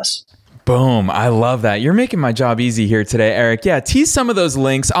skill with us. Boom. I love that. You're making my job easy here today, Erik. Yeah, tease some of those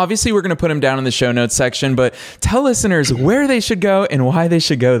links. Obviously, we're going to put them down in the show notes section, but tell listeners where they should go and why they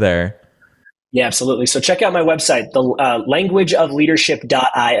should go there. Yeah, absolutely. So check out my website, the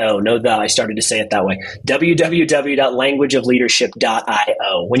languageofleadership.io. No, I started to say it that way.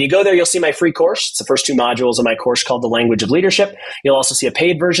 www.languageofleadership.io. When you go there, you'll see my free course. It's the first two modules of my course called The Language of Leadership. You'll also see a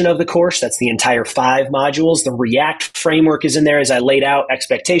paid version of the course. That's the entire 5 modules. The React framework is in there as I laid out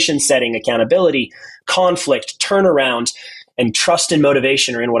expectation setting, accountability, conflict, turnaround, and trust and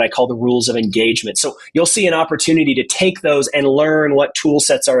motivation are in what I call the rules of engagement. So you'll see an opportunity to take those and learn what tool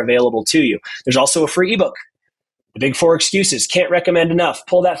sets are available to you. There's also a free ebook, The Big 4 Excuses. Can't recommend enough.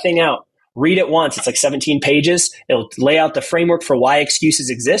 Pull that thing out. Read it once. It's like 17 pages. It'll lay out the framework for why excuses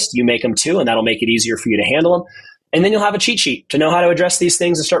exist. You make them too, and that'll make it easier for you to handle them. And then you'll have a cheat sheet to know how to address these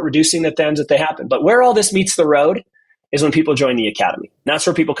things and start reducing the times that they happen. But where all this meets the road is when people join the academy. And that's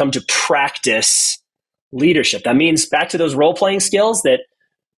where people come to practice leadership. That means back to those role-playing skills that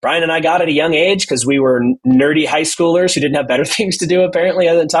Brian and I got at a young age because we were nerdy high schoolers who didn't have better things to do apparently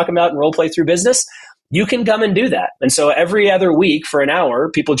other than talk about and role play through business. You can come and do that. And so every other week for an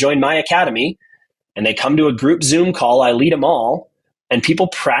hour, people join my academy and they come to a group Zoom call. I lead them all and people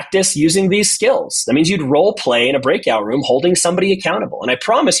practice using these skills. That means you'd role play in a breakout room holding somebody accountable. And I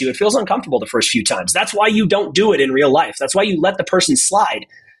promise you, it feels uncomfortable the first few times. That's why you don't do it in real life. That's why you let the person slide.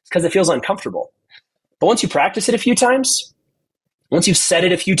 It's because it feels uncomfortable. But once you practice it a few times, once you've said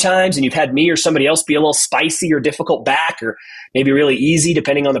it a few times and you've had me or somebody else be a little spicy or difficult back or maybe really easy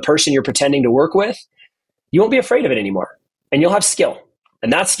depending on the person you're pretending to work with, you won't be afraid of it anymore. And you'll have skill.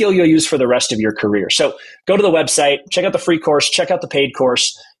 And that skill you'll use for the rest of your career. So go to the website, check out the free course, check out the paid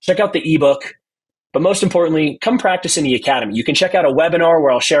course, check out the ebook. But most importantly, come practice in the academy. You can check out a webinar where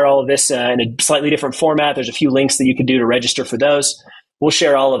I'll share all of this in a slightly different format. There's a few links that you can do to register for those. We'll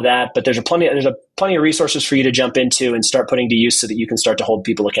share all of that, but there's plenty of resources for you to jump into and start putting to use so that you can start to hold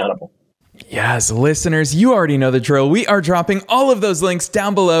people accountable. Yes, listeners, you already know the drill. We are dropping all of those links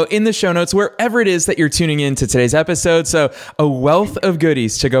down below in the show notes, wherever it is that you're tuning in to today's episode. So a wealth of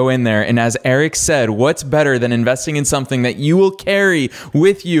goodies to go in there. And as Erik said, what's better than investing in something that you will carry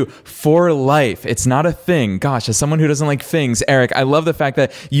with you for life? It's not a thing. Gosh, as someone who doesn't like things, Erik, I love the fact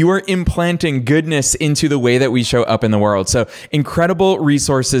that you are implanting goodness into the way that we show up in the world. So incredible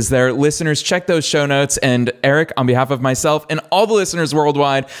resources there. Listeners, check those show notes. And Erik, on behalf of myself and all the listeners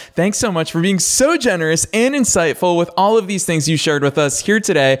worldwide, thanks so much much for being so generous and insightful with all of these things you shared with us here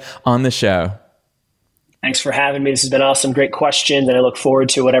today on the show. Thanks for having me. This has been awesome. Great questions. And I look forward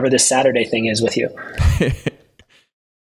to whatever this Saturday thing is with you.